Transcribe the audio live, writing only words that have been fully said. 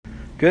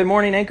Good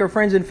morning, Anchor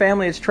friends and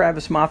family. It's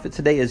Travis Moffitt.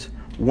 Today is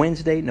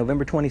Wednesday,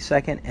 November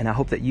 22nd, and I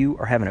hope that you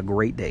are having a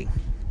great day.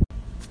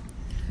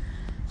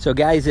 So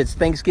guys, it's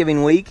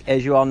Thanksgiving week.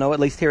 As you all know,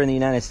 at least here in the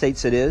United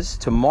States it is.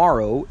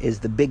 Tomorrow is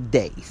the big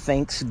day,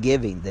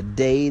 Thanksgiving, the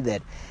day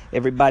that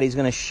everybody's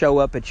going to show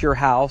up at your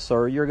house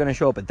or you're going to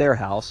show up at their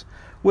house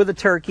with a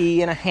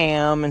turkey and a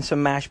ham and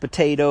some mashed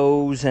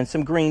potatoes and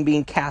some green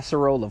bean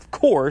casserole, of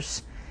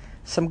course,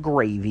 some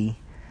gravy,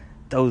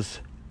 those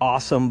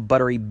awesome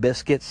buttery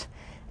biscuits,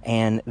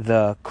 and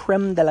the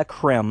creme de la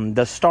creme,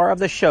 the star of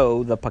the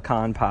show, the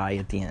pecan pie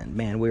at the end.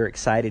 Man, we're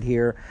excited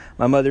here.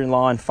 My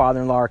mother-in-law and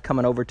father-in-law are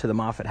coming over to the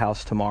Moffitt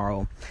house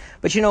tomorrow.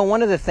 But you know,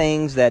 one of the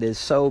things that is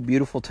so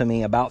beautiful to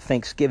me about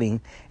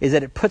Thanksgiving is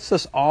that it puts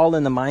us all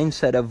in the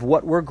mindset of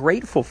what we're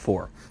grateful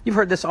for. You've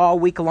heard this all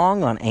week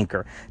long on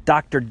Anchor.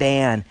 Dr.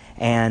 Dan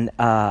and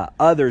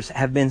others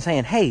have been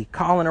saying, hey,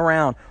 calling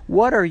around,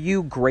 what are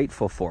you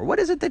grateful for? What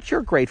is it that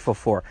you're grateful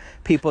for?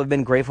 People have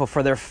been grateful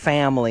for their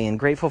family and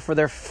grateful for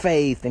their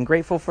faith and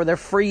grateful for their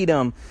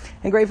freedom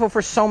and grateful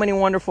for so many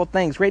wonderful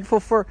things, grateful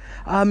for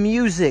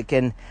music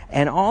and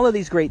all of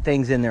these great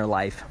things in their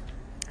life.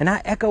 And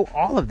I echo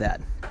all of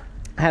that.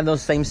 I have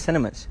those same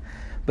sentiments.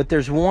 But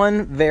there's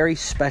one very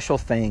special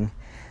thing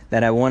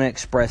that I want to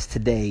express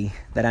today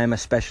that I'm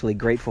especially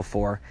grateful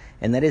for,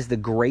 and that is the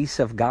grace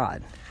of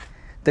God.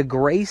 The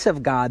grace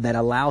of God that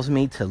allows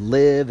me to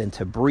live and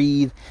to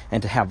breathe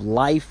and to have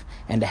life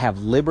and to have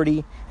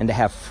liberty and to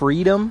have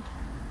freedom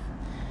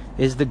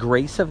is the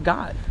grace of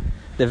God.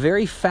 The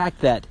very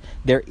fact that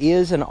there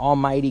is an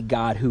almighty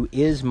God who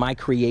is my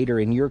creator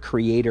and your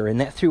creator, and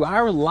that through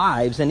our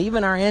lives and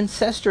even our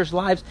ancestors'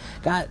 lives,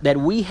 God, that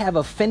we have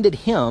offended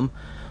him,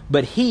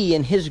 but he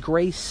in his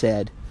grace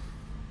said,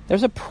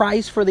 there's a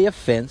price for the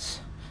offense.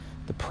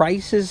 The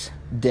price is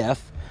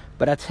death.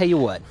 But I tell you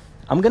what,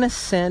 I'm going to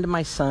send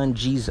my son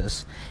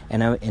Jesus,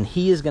 and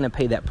he is going to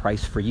pay that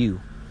price for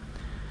you.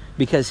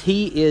 Because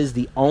he is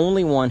the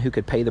only one who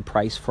could pay the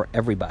price for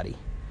everybody.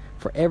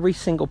 For every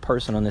single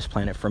person on this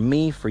planet. For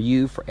me, for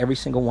you, for every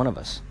single one of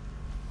us.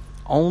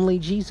 Only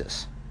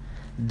Jesus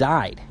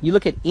died. You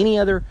look at any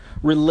other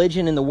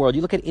religion in the world.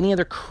 You look at any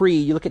other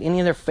creed. You look at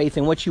any other faith.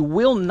 And what you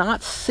will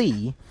not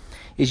see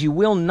is you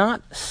will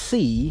not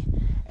see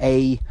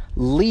a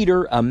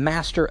leader, a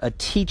master, a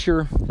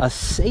teacher, a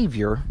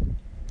savior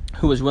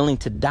who was willing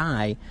to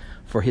die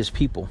for his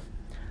people.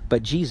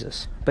 But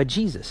Jesus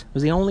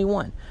was the only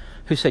one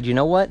who said, you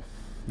know what?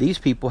 These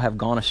people have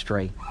gone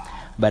astray,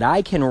 but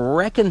I can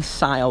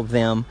reconcile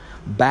them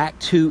back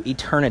to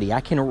eternity.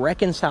 I can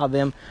reconcile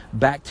them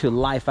back to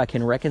life. I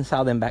can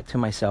reconcile them back to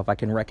myself. I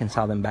can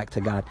reconcile them back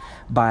to God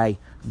by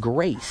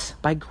grace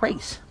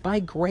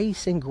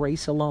and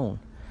grace alone.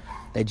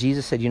 That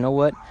Jesus said, you know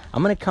what?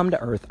 I'm going to come to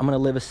earth. I'm going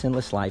to live a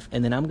sinless life.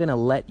 And then I'm going to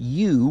let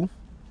you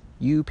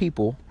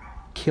people,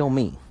 kill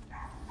me.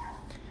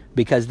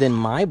 Because then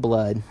my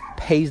blood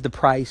pays the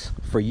price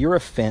for your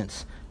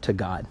offense to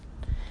God.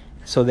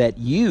 So that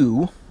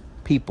you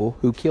people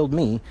who killed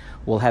me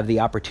will have the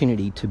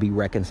opportunity to be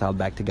reconciled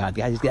back to God.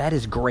 Guys, that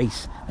is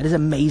grace. That is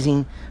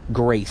amazing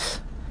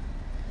grace.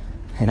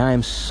 And I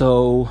am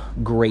so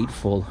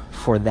grateful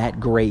for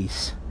that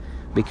grace.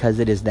 Because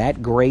it is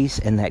that grace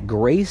and that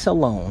grace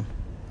alone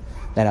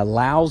that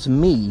allows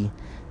me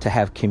to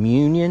have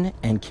communion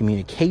and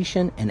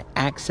communication and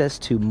access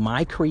to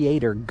my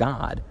Creator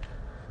God,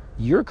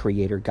 your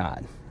Creator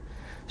God.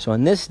 So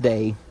in this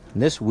day,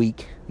 this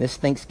week, this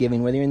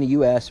Thanksgiving, whether you're in the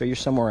U.S. or you're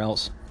somewhere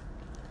else,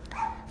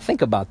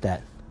 think about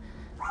that.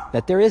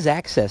 That there is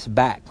access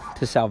back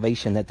to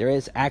salvation, that there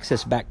is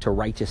access back to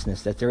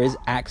righteousness, that there is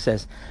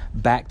access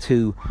back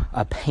to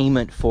a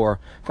payment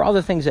for all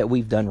the things that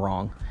we've done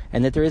wrong,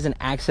 and that there is an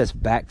access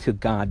back to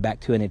God,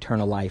 back to an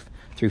eternal life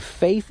through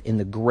faith in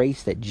the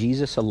grace that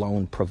Jesus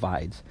alone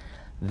provides.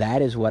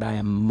 That is what I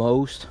am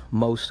most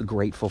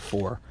grateful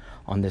for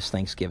on this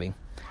Thanksgiving.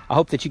 I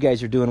hope that you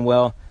guys are doing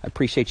well. I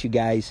appreciate you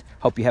guys.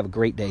 Hope you have a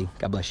great day.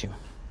 God bless you.